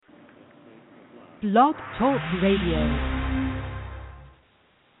Blog Talk Radio.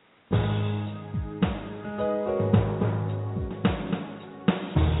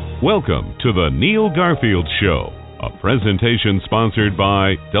 Welcome to the Neil Garfield Show, a presentation sponsored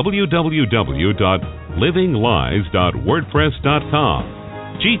by www.livinglies.wordpress.com,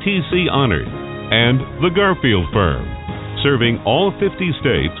 GTC Honored, and the Garfield Firm, serving all 50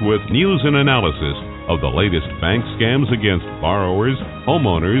 states with news and analysis of the latest bank scams against borrowers,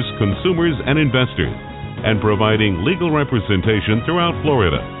 homeowners, consumers, and investors, and providing legal representation throughout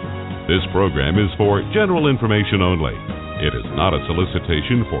Florida. This program is for general information only. It is not a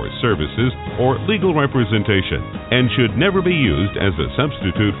solicitation for services or legal representation and should never be used as a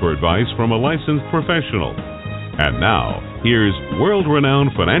substitute for advice from a licensed professional. And now, here's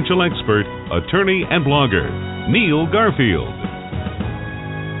world-renowned financial expert, attorney, and blogger, Neil Garfield.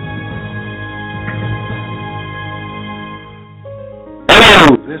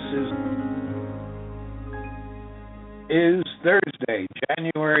 Hello, this is Thursday,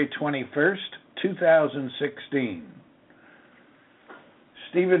 January 21st, 2016.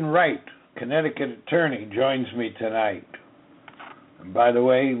 Stephen Wright, Connecticut attorney, joins me tonight. And by the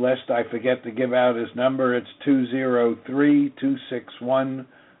way, lest I forget to give out his number, it's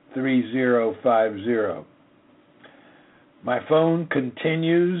 203-261-3050. My phone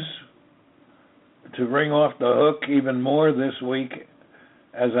continues to ring off the hook even more this week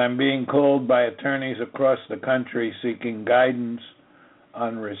as I'm being called by attorneys across the country seeking guidance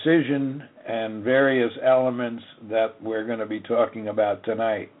on rescission and various elements that we're going to be talking about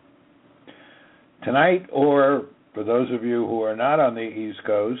tonight. Tonight, or for those of you who are not on the East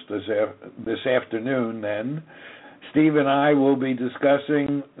Coast, this afternoon then, Steve and I will be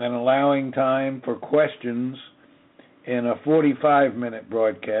discussing and allowing time for questions in a 45-minute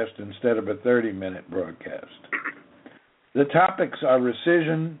broadcast instead of a 30-minute broadcast. The topics are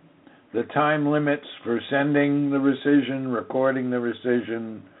rescission, the time limits for sending the rescission, recording the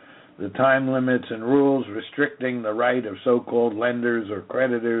rescission, the time limits and rules restricting the right of so-called lenders or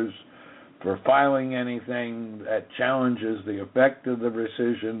creditors for filing anything that challenges the effect of the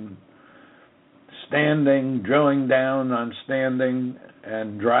rescission, standing, drilling down on standing,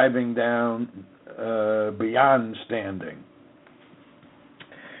 and driving down beyond standing.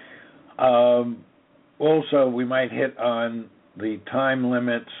 Also, we might hit on the time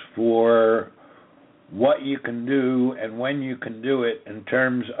limits for what you can do and when you can do it in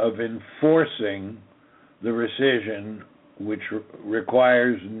terms of enforcing the rescission, which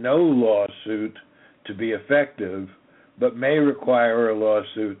requires no lawsuit to be effective, but may require a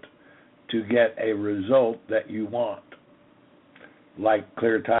lawsuit to get a result that you want, like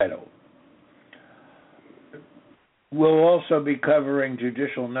clear title. We'll also be covering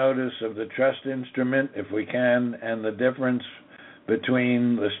judicial notice of the trust instrument, if we can, and the difference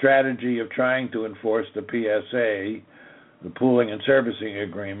between the strategy of trying to enforce the PSA, the pooling and servicing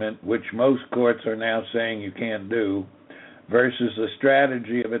agreement, which most courts are now saying you can't do, versus the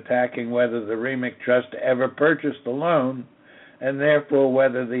strategy of attacking whether the REMIC Trust ever purchased the loan, and therefore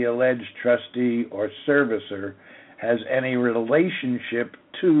whether the alleged trustee or servicer has any relationship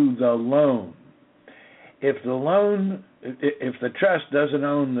to the loan. If the trust doesn't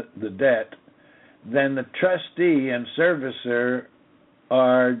own the debt, then the trustee and servicer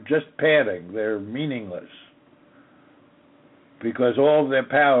are just padding. They're meaningless because all of their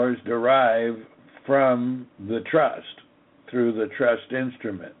powers derive from the trust through the trust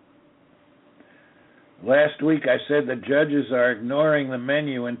instrument. Last week I said that judges are ignoring the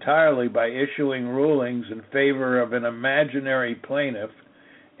menu entirely by issuing rulings in favor of an imaginary plaintiff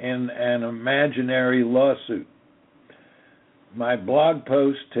in an imaginary lawsuit. My blog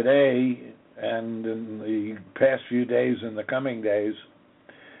post today and in the past few days and the coming days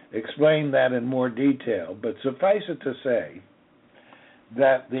explain that in more detail, but suffice it to say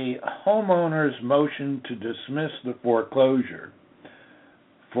that the homeowner's motion to dismiss the foreclosure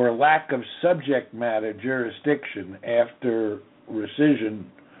for lack of subject matter jurisdiction after rescission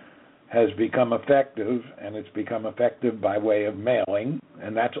has become effective, and it's become effective by way of mailing,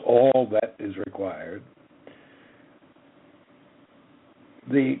 and that's all that is required.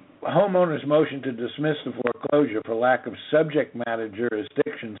 The homeowner's motion to dismiss the foreclosure for lack of subject matter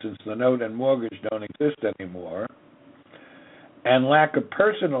jurisdiction, since the note and mortgage don't exist anymore, and lack of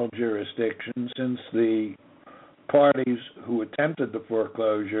personal jurisdiction, since the parties who attempted the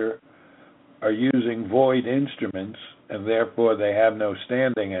foreclosure are using void instruments, and therefore they have no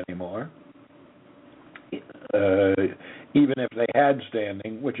standing anymore, even if they had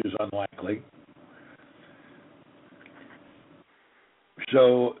standing, which is unlikely.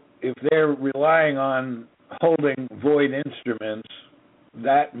 So if they're relying on holding void instruments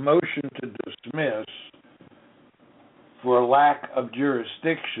that motion to dismiss for lack of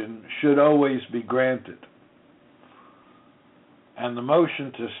jurisdiction should always be granted. And the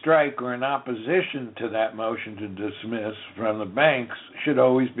motion to strike or in opposition to that motion to dismiss from the banks should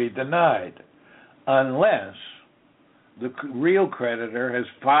always be denied, unless the real creditor has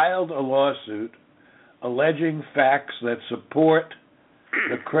filed a lawsuit alleging facts that support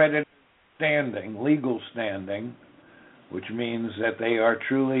the creditor's standing, legal standing, which means that they are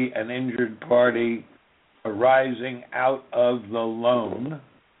truly an injured party arising out of the loan,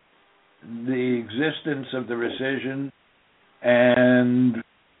 the existence of the rescission, and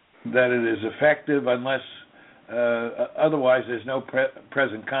that it is effective unless otherwise there's no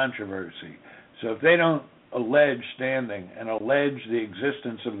present controversy. So if they don't allege standing and allege the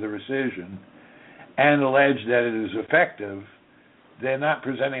existence of the rescission and allege that it is effective, they're not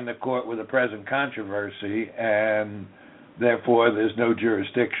presenting the court with a present controversy, and therefore there's no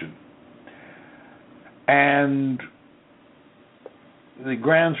jurisdiction. And the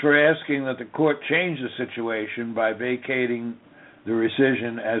grounds for asking that the court change the situation by vacating the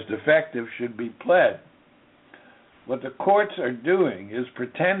rescission as defective should be pled. What the courts are doing is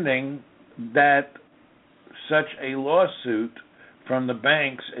pretending that such a lawsuit from the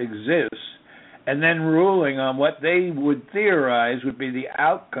banks exists and then ruling on what they would theorize would be the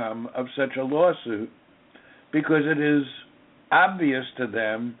outcome of such a lawsuit, because it is obvious to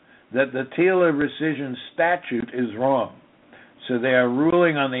them that the TILA rescission statute is wrong. So they are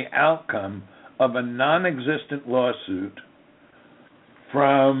ruling on the outcome of a non-existent lawsuit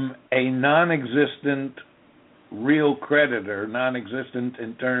from a non-existent real creditor, non-existent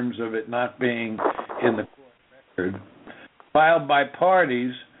in terms of it not being in the court record, filed by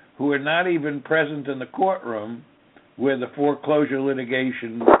parties who are not even present in the courtroom where the foreclosure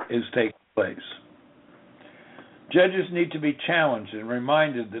litigation is taking place. Judges need to be challenged and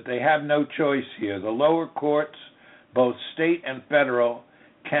reminded that they have no choice here. The lower courts, both state and federal,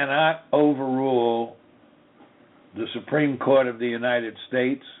 cannot overrule the Supreme Court of the United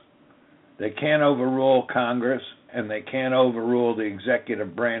States. They can't overrule Congress, and they can't overrule the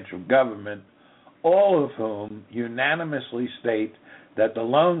executive branch of government, all of whom unanimously state that the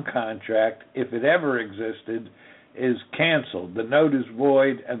loan contract, if it ever existed, is canceled. The note is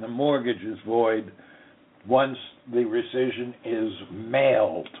void and the mortgage is void once the rescission is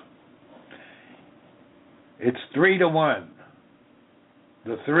mailed. It's 3-1.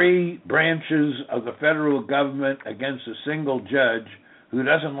 The three branches of the federal government against a single judge who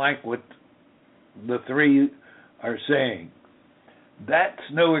doesn't like what the three are saying. That's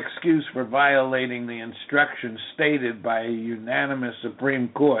no excuse for violating the instructions stated by a unanimous Supreme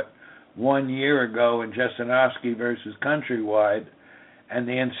Court 1 year ago in Jessenoski versus Countrywide, and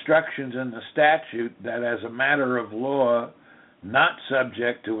the instructions in the statute that as a matter of law, not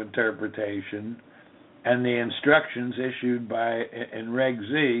subject to interpretation, and the instructions issued by in Reg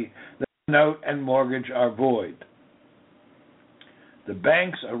Z, the note and mortgage are void. The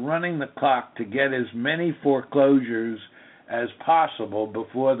banks are running the clock to get as many foreclosures as possible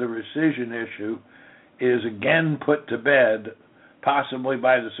before the rescission issue is again put to bed, possibly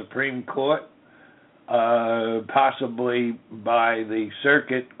by the Supreme Court, possibly by the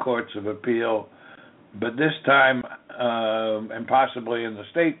circuit courts of appeal, but this time, and possibly in the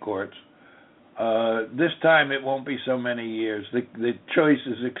state courts, this time it won't be so many years. The choice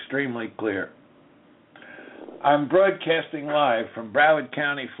is extremely clear. I'm broadcasting live from Broward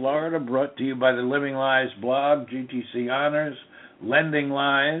County, Florida, brought to you by the Living Lies blog, GTC Honors, Lending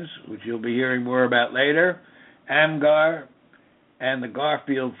Lies, which you'll be hearing more about later, AMGAR, and the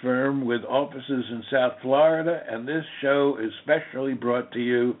Garfield firm with offices in South Florida. And this show is specially brought to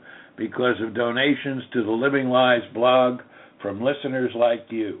you because of donations to the Living Lies blog from listeners like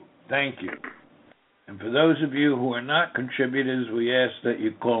you. Thank you. And for those of you who are not contributors, we ask that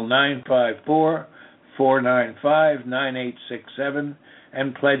you call 954-495-9867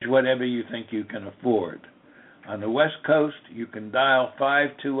 and pledge whatever you think you can afford. On the West Coast, you can dial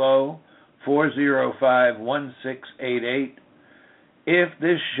 520-405-1688. If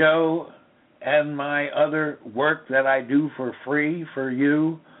this show and my other work that I do for free for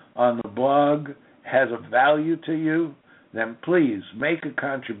you on the blog has a value to you, then please make a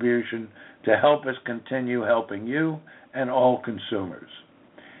contribution to help us continue helping you and all consumers.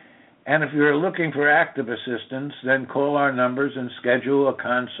 And if you're looking for active assistance, then call our numbers and schedule a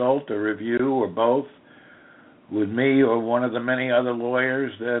consult, a review, or both with me or one of the many other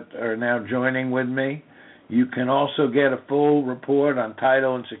lawyers that are now joining with me. You can also get a full report on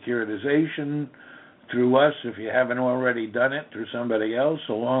title and securitization through us if you haven't already done it, through somebody else,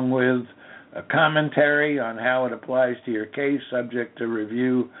 along with a commentary on how it applies to your case, subject to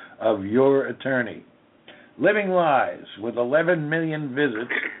review of your attorney. Living Lies, with 11 million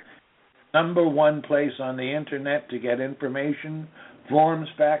visits, number one place on the internet to get information, forms,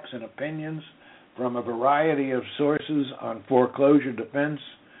 facts, and opinions from a variety of sources on foreclosure defense,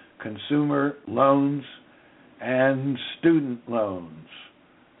 consumer loans, and student loans.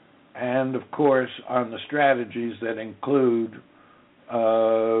 And, of course, on the strategies that include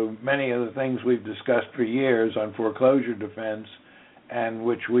many of the things we've discussed for years on foreclosure defense and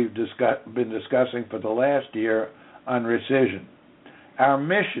which we've been discussing for the last year on rescission. Our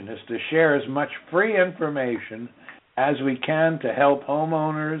mission is to share as much free information as we can to help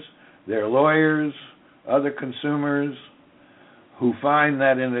homeowners, their lawyers, other consumers who find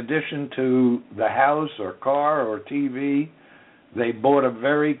that in addition to the house or car or TV, they bought a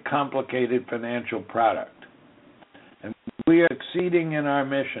very complicated financial product. And we are succeeding in our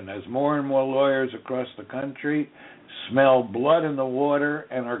mission as more and more lawyers across the country smell blood in the water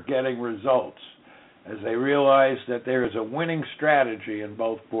and are getting results, as they realize that there is a winning strategy in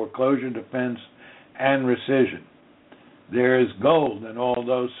both foreclosure defense and rescission. There is gold in all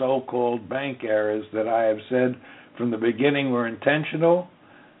those so-called bank errors that I have said from the beginning were intentional.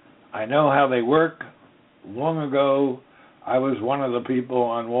 I know how they work. Long ago, I was one of the people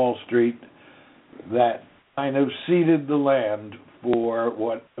on Wall Street that kind of seeded the land for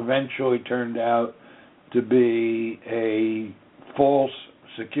what eventually turned out to be a false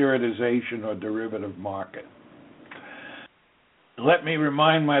securitization or derivative market. Let me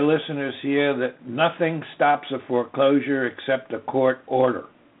remind my listeners here that nothing stops a foreclosure except a court order.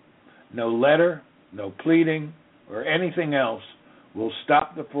 No letter, no pleading, or anything else will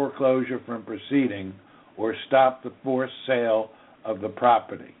stop the foreclosure from proceeding or stop the forced sale of the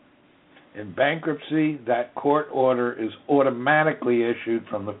property. In bankruptcy, that court order is automatically issued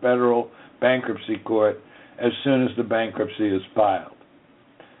from the federal bankruptcy court as soon as the bankruptcy is filed.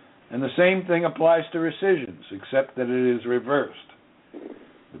 And the same thing applies to rescissions, except that it is reversed.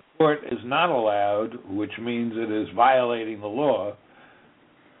 The court is not allowed, which means it is violating the law,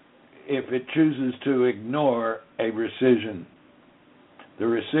 if it chooses to ignore a rescission. The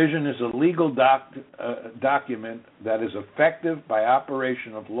rescission is a legal document that is effective by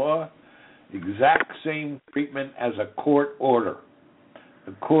operation of law, exact same treatment as a court order.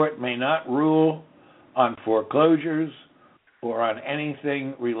 The court may not rule on foreclosures or on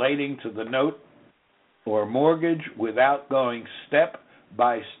anything relating to the note or mortgage without going step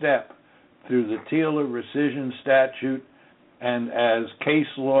by step through the Taylor rescission statute, and as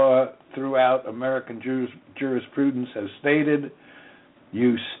case law throughout American jurisprudence has stated,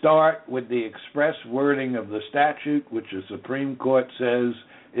 you start with the express wording of the statute, which the Supreme Court says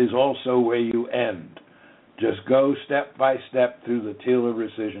is also where you end. Just go step by step through the Taylor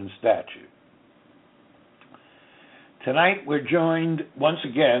rescission statute. Tonight we're joined once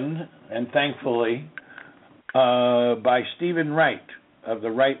again, and thankfully, by Stephen Wright of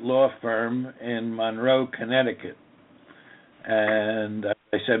the Wright Law Firm in Monroe, Connecticut. And as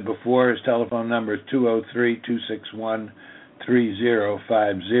I said before, his telephone number is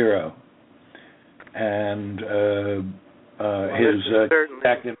 203-261-3050. And his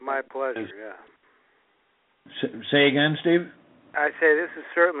certainly my pleasure, yeah. Say again, Steve? I say this is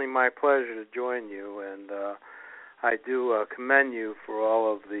certainly my pleasure to join you, and I do commend you for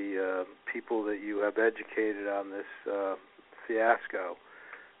all of the people that you have educated on this fiasco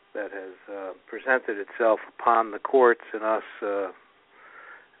that has presented itself upon the courts and us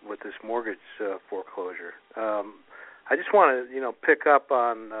with this mortgage foreclosure. I just want to, pick up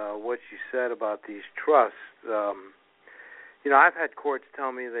on what you said about these trusts. I've had courts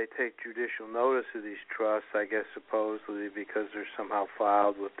tell me they take judicial notice of these trusts, I guess supposedly because they're somehow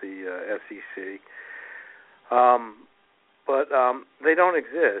filed with the SEC. But they don't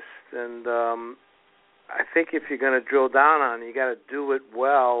exist, and I think if you're going to drill down on it, you got to do it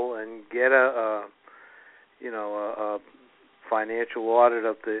well and get a financial audit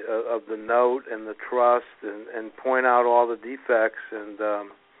of the note and the trust, and point out all the defects. And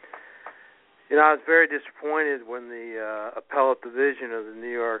I was very disappointed when the appellate division of the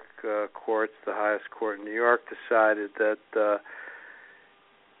New York courts, the highest court in New York, decided that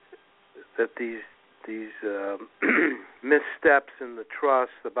these missteps in the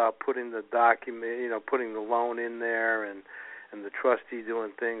trust about putting the document, putting the loan in there, and the trustee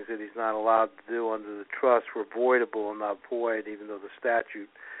doing things that he's not allowed to do under the trust were voidable and not void, even though the statute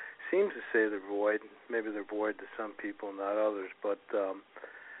seems to say they're void. Maybe they're void to some people, not others. But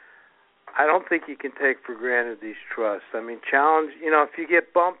I don't think you can take for granted these trusts. I mean, challenge, if you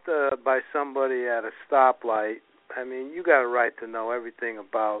get bumped by somebody at a stoplight, I mean, you got a right to know everything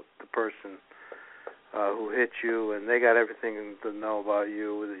about the person who hit you, and they got everything to know about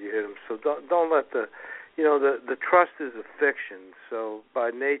you that you hit them. So don't let the trust is a fiction. So by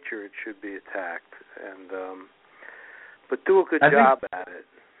nature, it should be attacked, and but do a good job at it.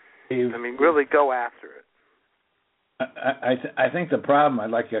 I mean, really go after it. I think the problem, I'd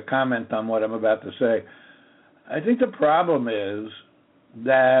like your comment on what I'm about to say. I think the problem is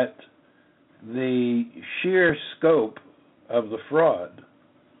that the sheer scope of the fraud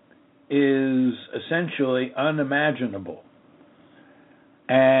is essentially unimaginable,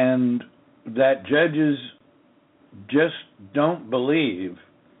 and that judges just don't believe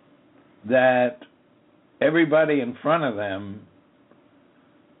that everybody in front of them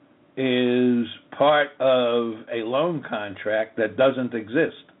is part of a loan contract that doesn't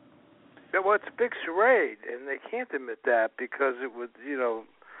exist. Well, it's a big charade, and they can't admit that because it would,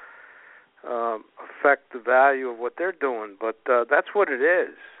 affect the value of what they're doing. But that's what it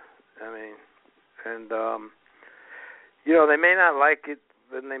is. I mean, and they may not like it,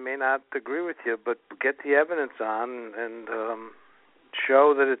 and they may not agree with you, but get the evidence on and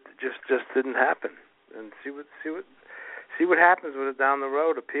show that it just didn't happen, and see what happens with it down the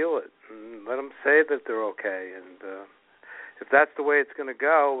road. Appeal it, and let them say that they're okay. And if that's the way it's going to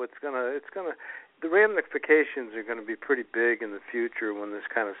go, the ramifications are going to be pretty big in the future when this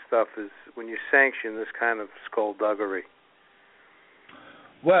kind of stuff when you sanction this kind of skullduggery.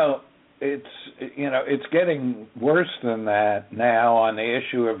 Well, it's getting worse than that now on the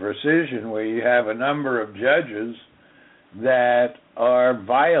issue of rescission, where you have a number of judges that are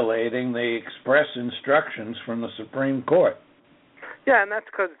violating the express instructions from the Supreme Court. Yeah, and that's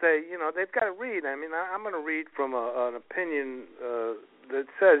because they've got to read. I mean, I'm going to read from an opinion that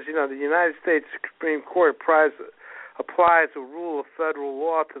says, the United States Supreme Court applies a rule of federal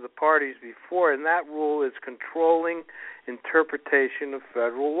law to the parties before, and that rule is controlling interpretation of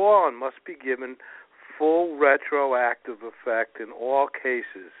federal law and must be given full retroactive effect in all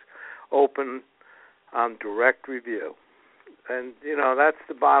cases open on direct review. And, that's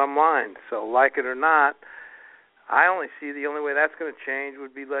the bottom line. So, like it or not, I only see the only way that's going to change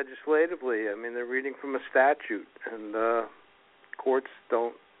would be legislatively. I mean, they're reading from a statute, and courts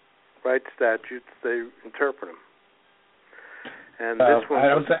don't write statutes; they interpret them. And this one,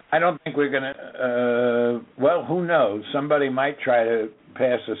 I don't think we're going to. Well, who knows? Somebody might try to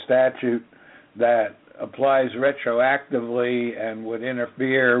pass a statute that applies retroactively and would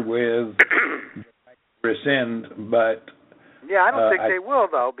interfere with rescind, but. Yeah, I don't think they will,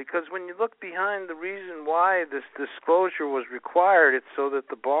 though, because when you look behind the reason why this disclosure was required, it's so that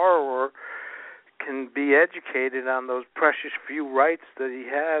the borrower can be educated on those precious few rights that he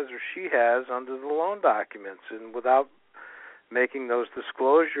has or she has under the loan documents. And without making those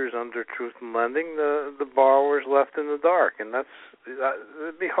disclosures under Truth in Lending, the borrower is left in the dark. And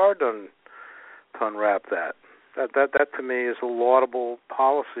it'd be hard to unwrap that. That to me is a laudable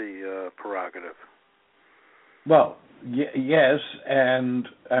policy prerogative. Well, yes, and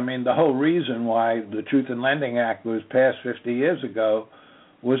I mean the whole reason why the Truth in Lending Act was passed 50 years ago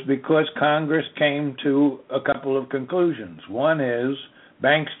was because Congress came to a couple of conclusions. One is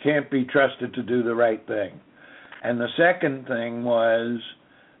banks can't be trusted to do the right thing. And the second thing was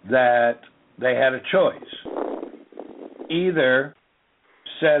that they had a choice. Either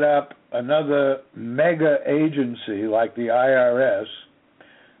set up another mega agency like the IRS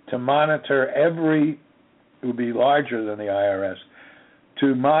to monitor it would be larger than the IRS,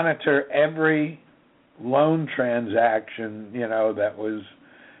 to monitor every loan transaction, that was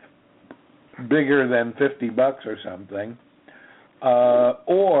bigger than $50 or something,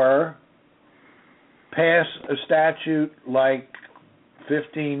 or pass a statute like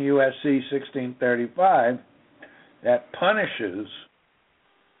 15 U.S.C. 1635 that punishes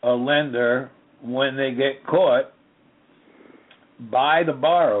a lender when they get caught by the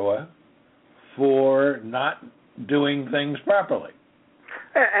borrower for not doing things properly.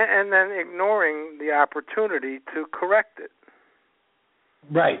 And then ignoring the opportunity to correct it.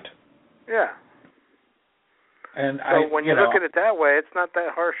 Right. Yeah. And so when you look at it that way, it's not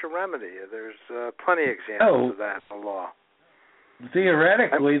that harsh a remedy. There's plenty of examples of that in the law.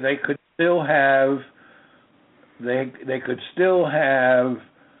 Theoretically, they could still have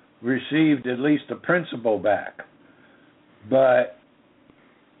received at least the principal back, but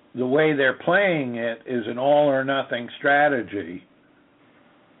the way they're playing it is an all-or-nothing strategy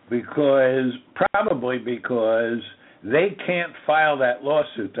probably because they can't file that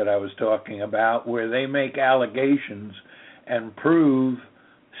lawsuit that I was talking about where they make allegations and prove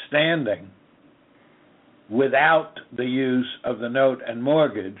standing without the use of the note and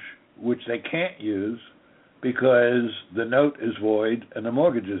mortgage, which they can't use because the note is void and the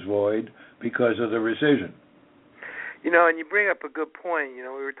mortgage is void because of the rescission. And you bring up a good point. We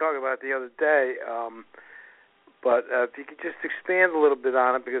were talking about it the other day, but if you could just expand a little bit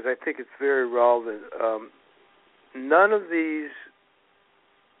on it, because I think it's very relevant. None of these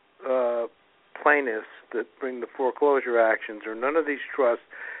plaintiffs that bring the foreclosure actions, or none of these trusts,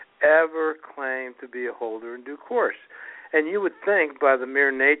 ever claim to be a holder in due course. And you would think, by the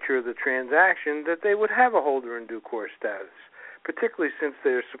mere nature of the transaction, that they would have a holder in due course status, particularly since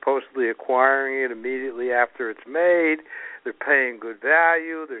they're supposedly acquiring it immediately after it's made. They're paying good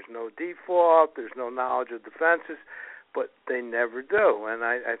value. There's no default. There's no knowledge of defenses, but they never do. And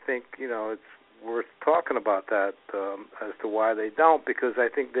I think, it's worth talking about that as to why they don't, because I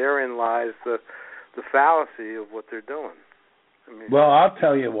think therein lies the fallacy of what they're doing. Well, I'll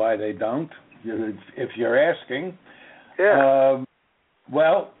tell you why they don't, if you're asking. Yeah.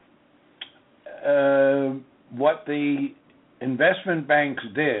 What the investment banks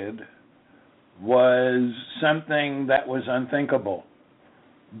did was something that was unthinkable,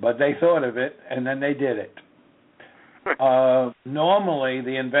 but they thought of it and then they did it. Normally,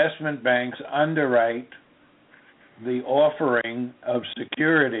 the investment banks underwrite the offering of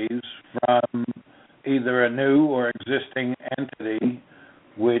securities from either a new or existing entity,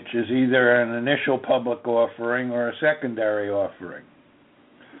 which is either an initial public offering or a secondary offering.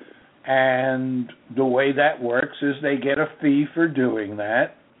 And the way that works is they get a fee for doing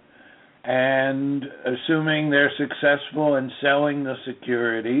that, and assuming they're successful in selling the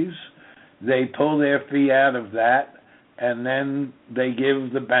securities, they pull their fee out of that, and then they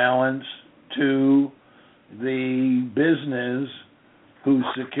give the balance to the business whose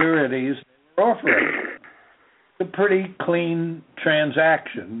securities they're offering. It's a pretty clean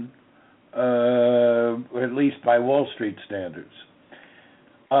transaction, at least by Wall Street standards.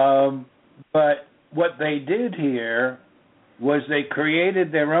 But what they did here was they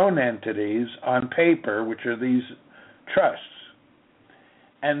created their own entities on paper, which are these trusts.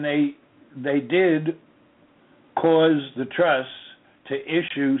 And they did cause the trusts to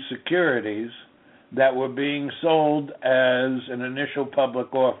issue securities that were being sold as an initial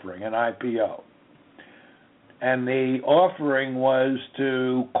public offering, an IPO. And the offering was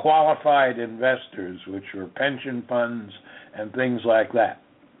to qualified investors, which were pension funds and things like that,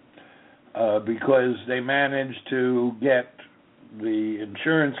 because they managed to get the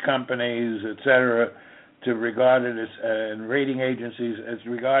insurance companies, et cetera, to regard it as, and rating agencies, as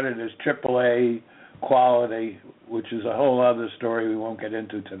regarded as AAA quality, which is a whole other story we won't get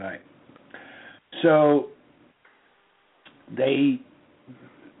into tonight. So the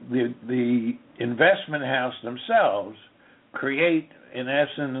investment house themselves create, in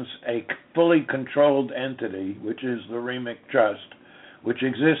essence, a fully controlled entity, which is the REMIC Trust, which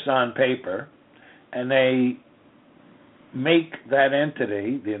exists on paper, and they make that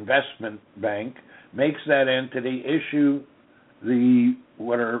entity, the investment bank, makes that entity issue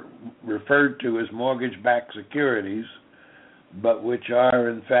what are referred to as mortgage-backed securities, but which are,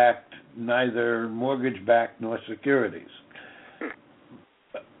 in fact, neither mortgage-backed nor securities.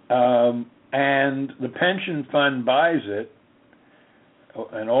 And the pension fund buys it,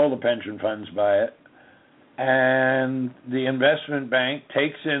 and all the pension funds buy it, and the investment bank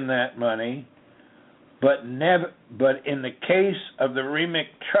takes in that money, but in the case of the REMIC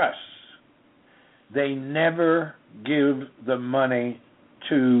trusts, they never give the money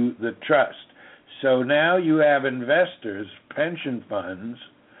to the trust. So now you have investors, pension funds,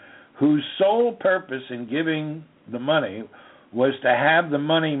 whose sole purpose in giving the money was to have the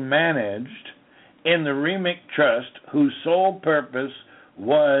money managed in the REMIC Trust, whose sole purpose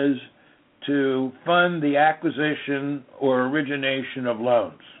was to fund the acquisition or origination of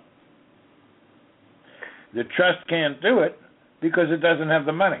loans. The trust can't do it because it doesn't have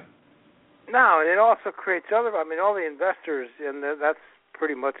the money. No, and it also creates all the investors, and that's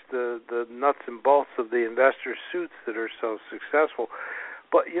pretty much the nuts and bolts of the investor suits that are so successful.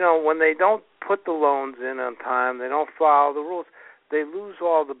 But, when they don't put the loans in on time, they don't follow the rules, they lose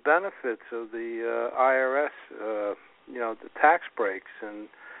all the benefits of the IRS, the tax breaks. And,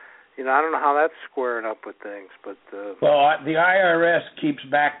 I don't know how that's squaring up with things. But well, the IRS keeps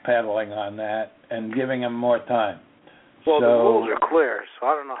backpedaling on that and giving them more time. Well, the rules are clear, so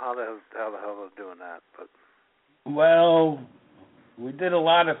I don't know how the hell they're doing that. But well, we did a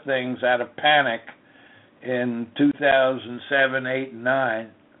lot of things out of panic in 2007, 8, and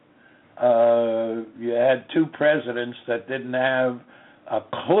 9. You had two presidents that didn't have a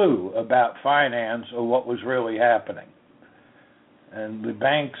clue about finance or what was really happening. And the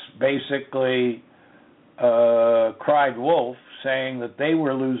banks basically cried wolf, saying that they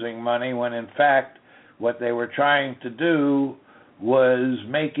were losing money when, in fact, What they were trying to do was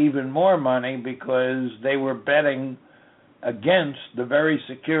make even more money because they were betting against the very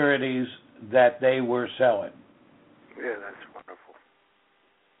securities that they were selling. Yeah, that's wonderful.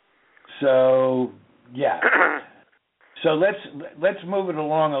 So, yeah. So let's move it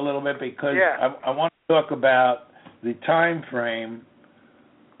along a little bit because I want to talk about the time frame.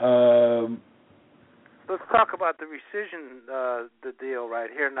 Let's talk about the rescission, the deal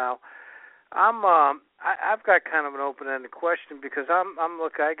right here. Now, I've got kind of an open-ended question because I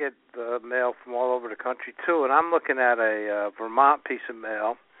get mail from all over the country too, and I'm looking at a Vermont piece of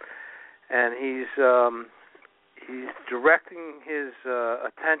mail, and he's directing his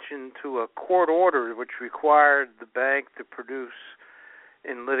attention to a court order which required the bank to produce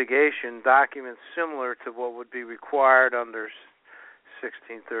in litigation documents similar to what would be required under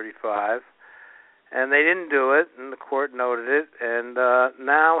 1635. And they didn't do it, and the court noted it, and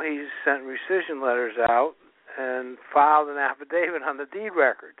now he's sent rescission letters out and filed an affidavit on the deed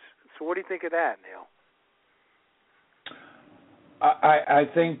records. So what do you think of that, Neil? I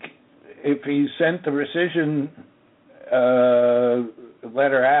think if he sent the rescission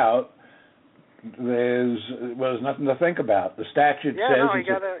letter out, there's nothing to think about. The statute says...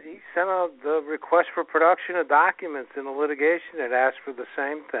 he sent out the request for production of documents in a litigation that asked for the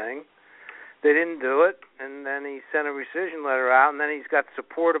same thing. They didn't do it, and then he sent a rescission letter out, and then he's got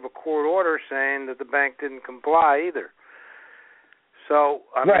support of a court order saying that the bank didn't comply either. So,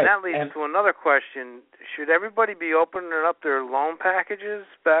 that leads to another question. Should everybody be opening up their loan packages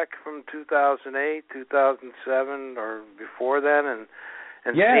back from 2008, 2007, or before then, and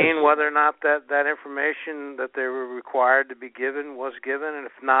seeing whether or not that information that they were required to be given was given, and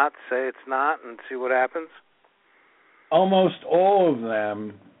if not, say it's not, and see what happens? Almost all of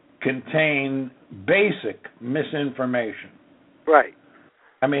them contain basic misinformation. Right.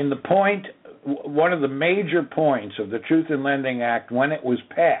 I mean, one of the major points of the Truth in Lending Act when it was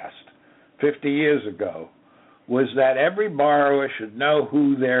passed 50 years ago was that every borrower should know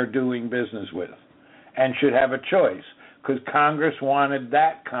who they're doing business with and should have a choice, because Congress wanted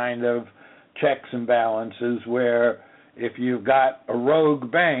that kind of checks and balances where if you've got a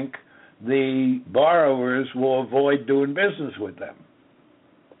rogue bank, the borrowers will avoid doing business with them.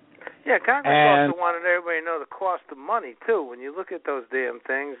 Yeah, Congress also wanted everybody to know the cost of money, too. When you look at those damn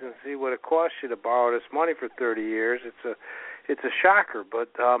things and see what it costs you to borrow this money for 30 years, it's a shocker. But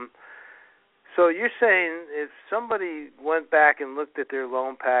so you're saying if somebody went back and looked at their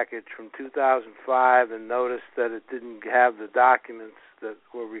loan package from 2005 and noticed that it didn't have the documents that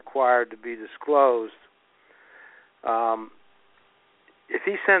were required to be disclosed, if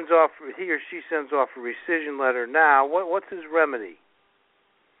he or she sends off a rescission letter now, what's his remedy?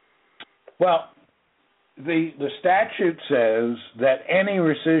 Well, the statute says that any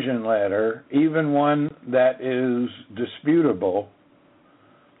rescission letter, even one that is disputable,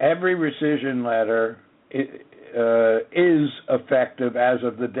 every rescission letter is effective as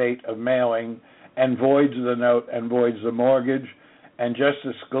of the date of mailing and voids the note and voids the mortgage. And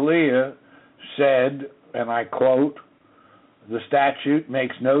Justice Scalia said, and I quote, "The statute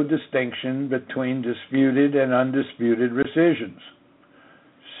makes no distinction between disputed and undisputed rescissions."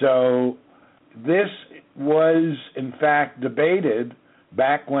 So this was, in fact, debated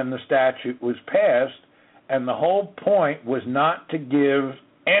back when the statute was passed, and the whole point was not to give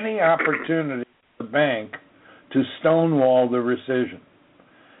any opportunity for the bank to stonewall the rescission.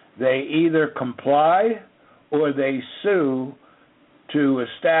 They either comply or they sue to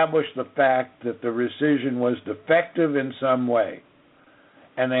establish the fact that the rescission was defective in some way.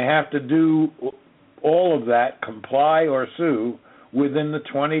 And they have to do all of that, comply or sue, within the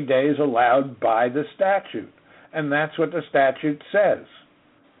 20 days allowed by the statute. And that's what the statute says.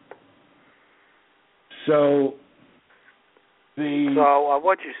 So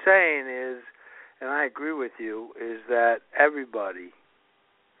what you're saying is, and I agree with you, is that everybody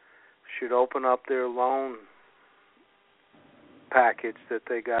should open up their loan package that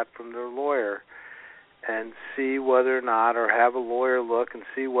they got from their lawyer and see whether or not, or have a lawyer look and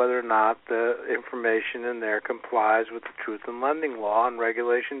see whether or not the information in there complies with the Truth in Lending Law and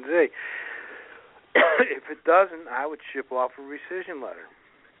Regulation Z. If it doesn't, I would ship off a rescission letter,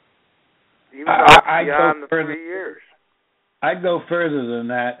 even though it's beyond the 3 years. I'd go further than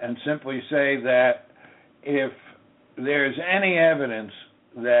that and simply say that if there's any evidence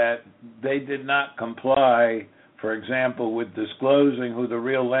that they did not comply, for example, with disclosing who the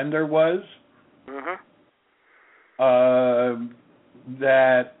real lender was,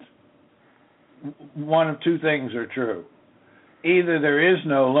 that one of two things are true. Either there is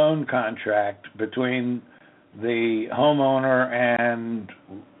no loan contract between the homeowner and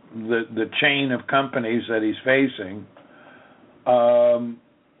the chain of companies that he's facing,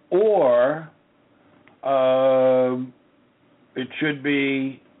 or it should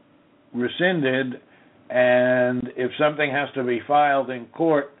be rescinded, and if something has to be filed in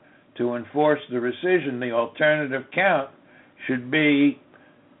court to enforce the rescission, the alternative count should be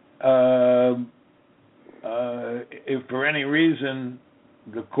if for any reason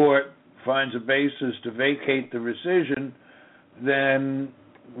the court finds a basis to vacate the rescission, then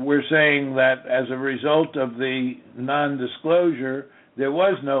we're saying that as a result of the non-disclosure, there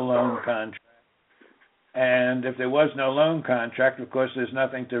was no loan contract. And if there was no loan contract, of course, there's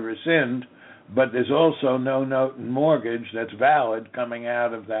nothing to rescind, but there's also no note and mortgage that's valid coming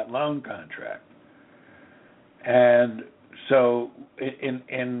out of that loan contract. And so,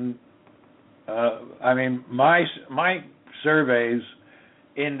 my surveys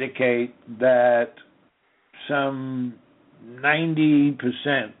indicate that some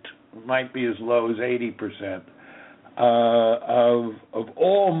 90%, might be as low as 80%, of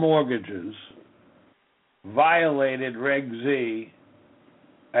all mortgages violated Reg Z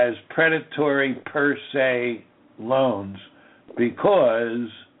as predatory per se loans because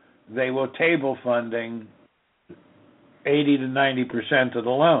they were table funding 80 to 90% of the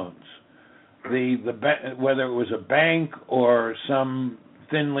loans. Whether it was a bank or some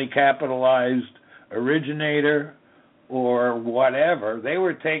thinly capitalized originator or whatever, they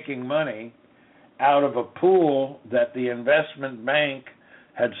were taking money out of a pool that the investment bank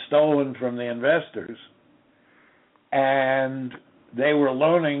had stolen from the investors, and they were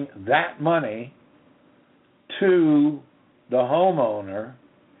loaning that money to the homeowner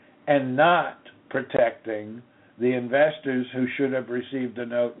and not protecting the investors who should have received a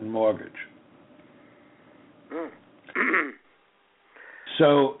note and mortgage.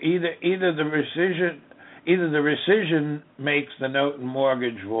 So either the rescission makes the note and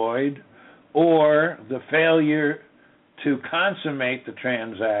mortgage void, or the failure to consummate the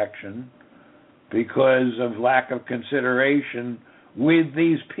transaction because of lack of consideration with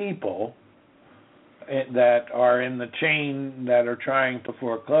these people that are in the chain that are trying to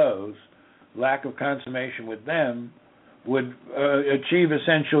foreclose, lack of consummation with them would achieve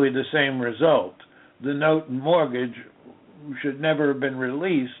essentially the same result. The note and mortgage should never have been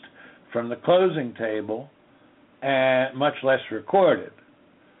released from the closing table, and much less recorded.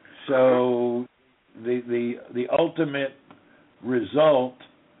 So the ultimate result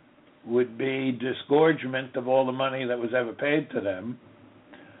would be disgorgement of all the money that was ever paid to them,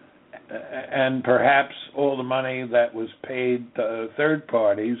 and perhaps all the money that was paid to third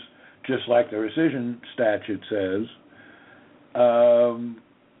parties, just like the rescission statute says,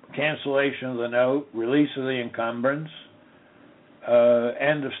 cancellation of the note, release of the encumbrance,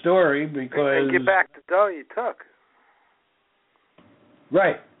 end of story, because... And get back the dough you took.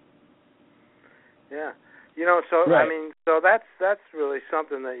 Right. Yeah. You know, so right. I mean, so that's really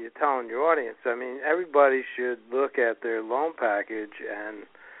something that you're telling your audience. I mean, everybody should look at their loan package and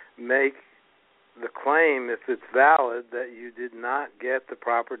make the claim, if it's valid, that you did not get the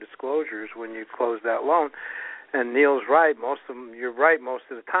proper disclosures when you closed that loan. And Neil's right. You're right most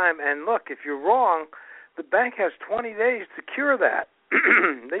of the time. And look, if you're wrong, the bank has 20 days to cure that.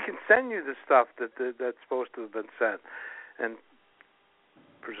 They can send you the stuff that's supposed to have been sent, and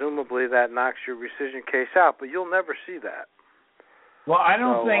presumably that knocks your rescission case out. But you'll never see that. Well, I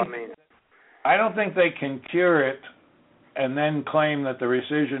don't think they can cure it and then claim that the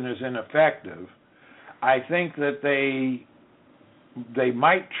rescission is ineffective. I think that they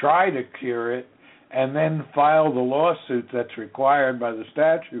might try to cure it and then file the lawsuit that's required by the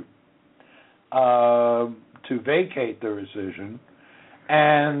statute to vacate the rescission,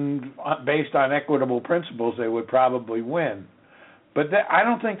 and based on equitable principles, they would probably win. But I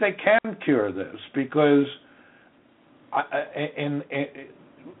don't think they can cure this, because in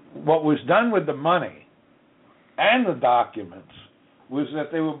what was done with the money and the documents was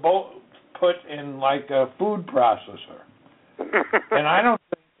that they were both put in like a food processor. And I don't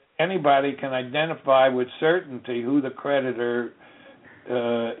think that anybody can identify with certainty who the creditor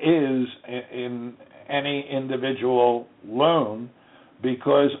is in any individual loan,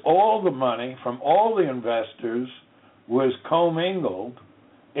 because all the money from all the investors was commingled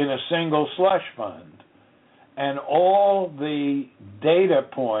in a single slush fund. And all the data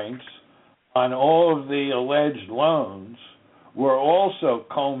points on all of the alleged loans were also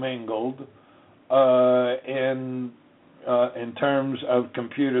commingled in terms of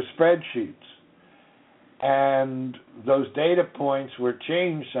computer spreadsheets. And those data points were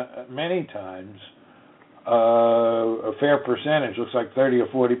changed many times, a fair percentage, looks like 30 or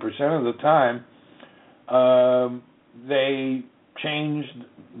 40% of the time. They changed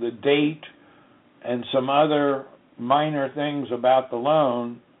the date and some other minor things about the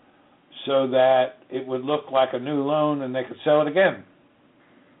loan so that it would look like a new loan and they could sell it again.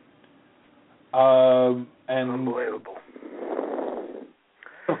 And unbelievable.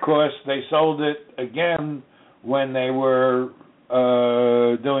 Of course, they sold it again when they were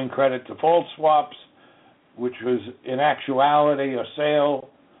doing credit default swaps, which was in actuality a sale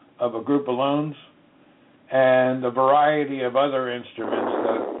of a group of loans, and a variety of other instruments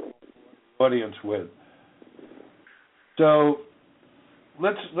that the audience with. So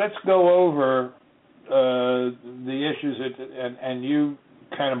let's go over the issues and you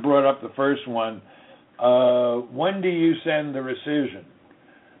kind of brought up the first one. When do you send the rescission?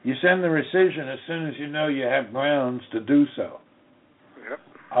 You send the rescission as soon as you know you have grounds to do so. Yep.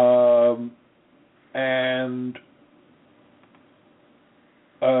 And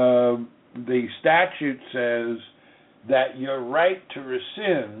the statute says that your right to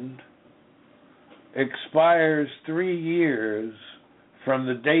rescind expires 3 years from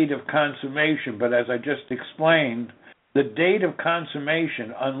the date of consummation. But as I just explained, the date of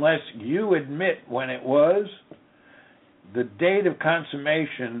consummation, unless you admit when it was, the date of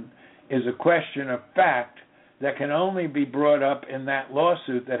consummation is a question of fact that can only be brought up in that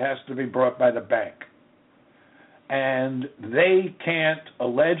lawsuit that has to be brought by the bank. And they can't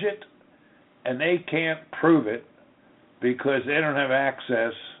allege it, and they can't prove it because they don't have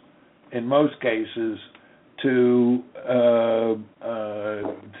access, in most cases, to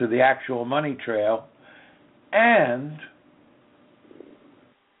the actual money trail. And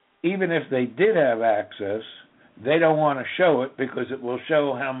even if they did have access, they don't want to show it because it will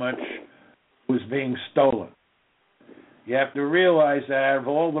show how much was being stolen. You have to realize that out of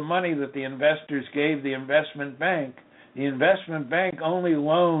all the money that the investors gave the investment bank only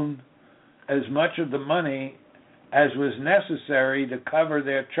loaned as much of the money as was necessary to cover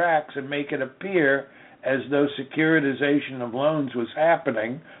their tracks and make it appear as though securitization of loans was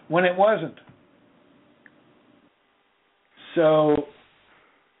happening when it wasn't. So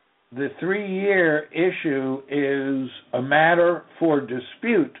the 3-year issue is a matter for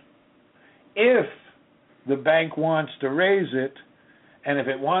dispute if the bank wants to raise it, and if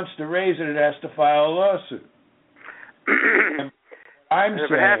it wants to raise it, it has to file a lawsuit. And if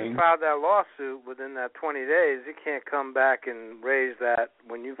it hasn't filed that lawsuit within that 20 days, it can't come back and raise that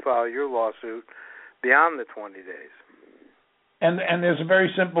when you file your lawsuit beyond the 20 days. And there's a very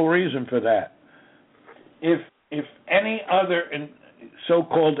simple reason for that. If any other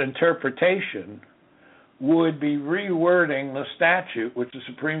so-called interpretation would be rewording the statute, which the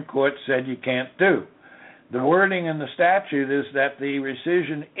Supreme Court said you can't do. The wording in the statute is that the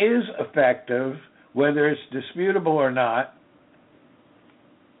rescission is effective, whether it's disputable or not,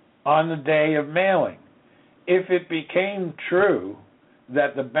 on the day of mailing. If it became true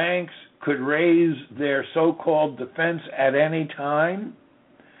that the banks could raise their so-called defense at any time,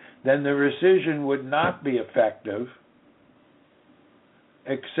 then the rescission would not be effective,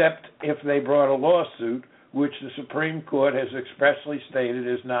 except if they brought a lawsuit, which the Supreme Court has expressly stated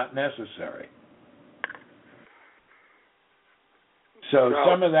is not necessary. So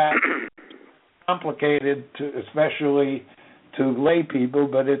some of that is complicated, especially to lay people,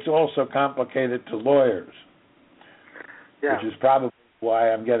 but it's also complicated to lawyers, which is probably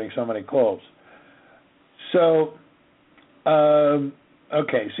why I'm getting so many calls. So,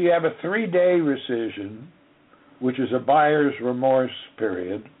 okay, so you have a 3-day rescission, which is a buyer's remorse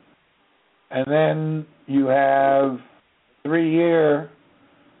period, and then you have 3-year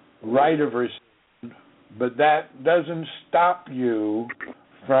right of rescission, but that doesn't stop you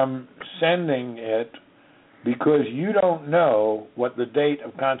from sending it because you don't know what the date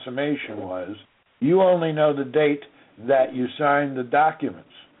of consummation was. You only know the date that you signed the documents,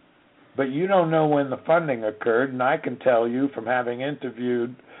 but you don't know when the funding occurred, and I can tell you from having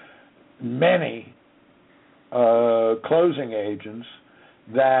interviewed many closing agents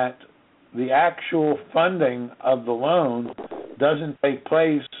that the actual funding of the loan doesn't take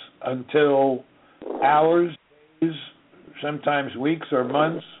place until hours, days, sometimes weeks or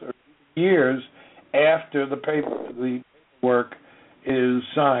months or years after the paperwork is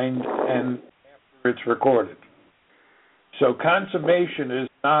signed and after it's recorded. So consummation is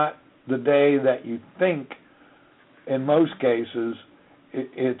not the day that you think. In most cases,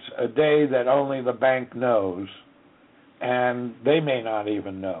 it's a day that only the bank knows, and they may not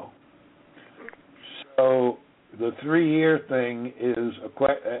even know. So the 3-year thing is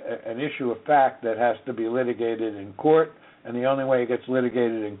an issue of fact that has to be litigated in court, and the only way it gets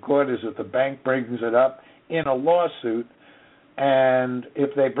litigated in court is if the bank brings it up in a lawsuit, and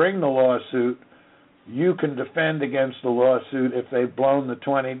if they bring the lawsuit you can defend against the lawsuit if they've blown the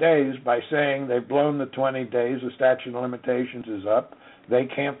 20 days by saying they've blown the 20 days, the statute of limitations is up, they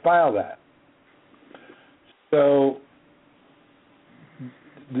can't file that. So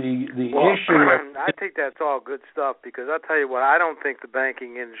the issue... I think that's all good stuff, because I'll tell you what, I don't think the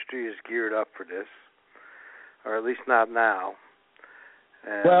banking industry is geared up for this, or at least not now.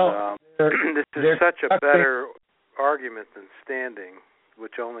 And, well, this is such a better argument than standing,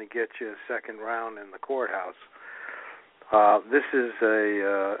 which only gets you a second round in the courthouse. This is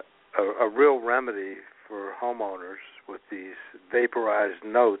a real remedy for homeowners with these vaporized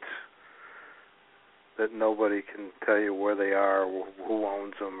notes that nobody can tell you where they are, or who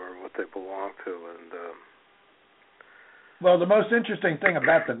owns them, or what they belong to. And well, the most interesting thing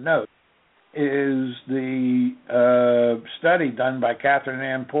about the note is the study done by Catherine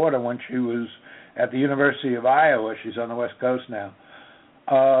Ann Porter when she was at the University of Iowa. She's on the West Coast now.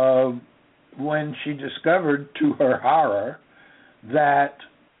 When she discovered, to her horror, that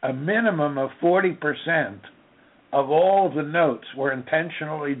a minimum of 40% of all of the notes were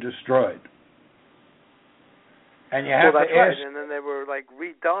intentionally destroyed. And you have to ask... right, and then they were, like,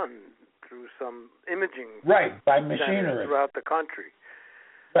 redone through some imaging... Right, by machinery. ...throughout the country.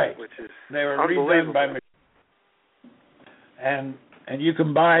 Right. Which is they were redone by machinery. And you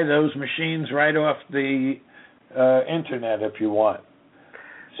can buy those machines right off the internet if you want.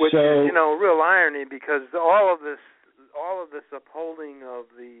 Which is, you know, real irony, because all of this upholding of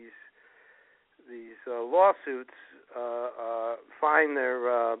these lawsuits find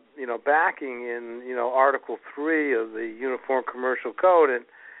their backing in Article 3 of the Uniform Commercial Code. And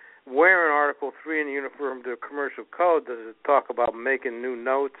where in Article 3 in the Uniform Commercial Code does it talk about making new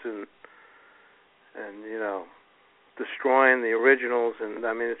notes and destroying the originals? And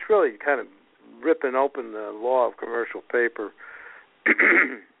I mean, it's really kind of ripping open the law of commercial paper.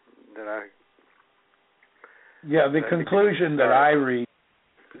 The conclusion that I read,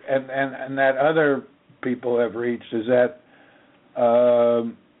 and that other people have reached, is that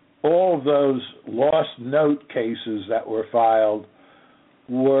all of those lost note cases that were filed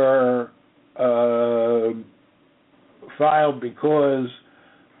were filed because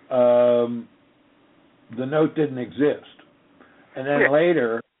the note didn't exist, and then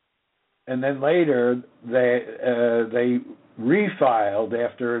later they refiled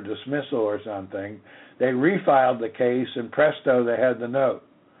after a dismissal or something. They refiled the case, and presto, they had the note.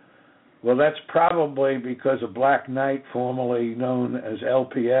 Well, that's probably because a Black Knight, formerly known as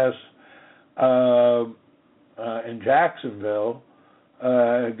LPS, in Jacksonville,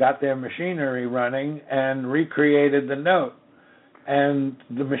 got their machinery running and recreated the note. And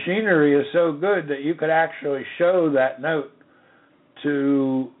the machinery is so good that you could actually show that note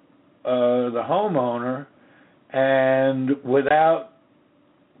to the homeowner, and without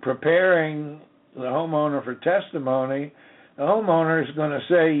preparing the homeowner for testimony, the homeowner is going to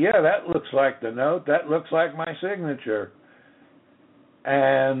say, yeah, that looks like the note, that looks like my signature.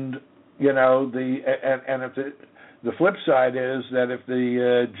 And, if the flip side is that if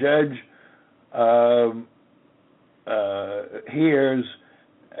the judge hears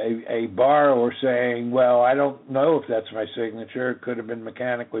a borrower saying, well, I don't know if that's my signature, it could have been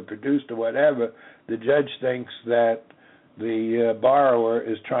mechanically produced or whatever, the judge thinks that the borrower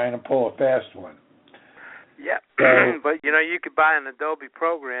is trying to pull a fast one. Yeah, so, but you could buy an Adobe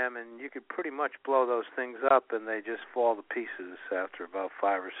program and you could pretty much blow those things up and they just fall to pieces after about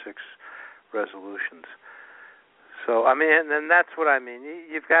 5 or 6 resolutions. So, I mean, and that's what I mean.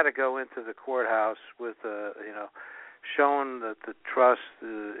 You've got to go into the courthouse with, showing that the trust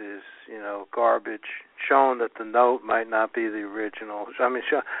is, garbage, showing that the note might not be the original. I mean,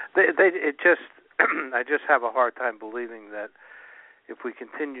 I just have a hard time believing that if we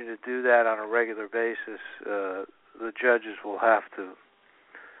continue to do that on a regular basis, the judges will have to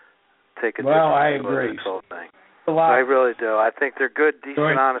take a different look at this whole thing. I really do. I think they're good,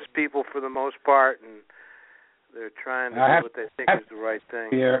 decent, honest people for the most part, and they're trying to do what they think is the right thing.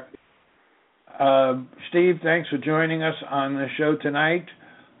 Here. Steve, thanks for joining us on the show tonight.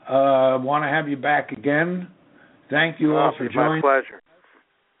 Want to have you back again. Thank you all for joining. My pleasure.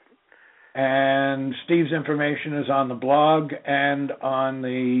 And Steve's information is on the blog and on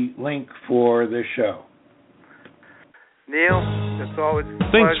the link for this show. Neil, it's always a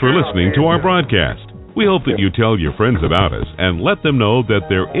pleasure. Thanks for listening to our broadcast. We hope that you tell your friends about us and let them know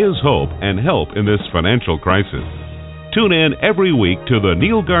that there is hope and help in this financial crisis. Tune in every week to The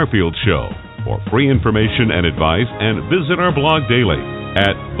Neil Garfield Show for free information and advice, and visit our blog daily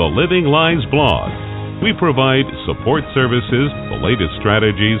at The Living Lies Blog. We provide support services, the latest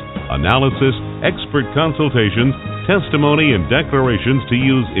strategies, analysis, expert consultations, testimony, and declarations to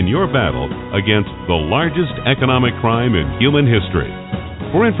use in your battle against the largest economic crime in human history.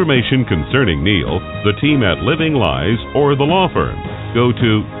 For information concerning Neil, the team at Living Lies, or the law firm, go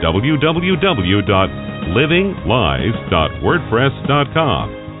to www.livinglies.wordpress.com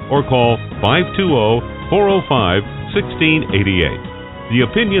or call 520-405-1688. The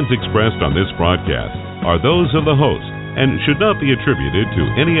opinions expressed on this broadcast are those of the host and should not be attributed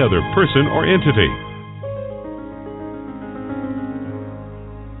to any other person or entity.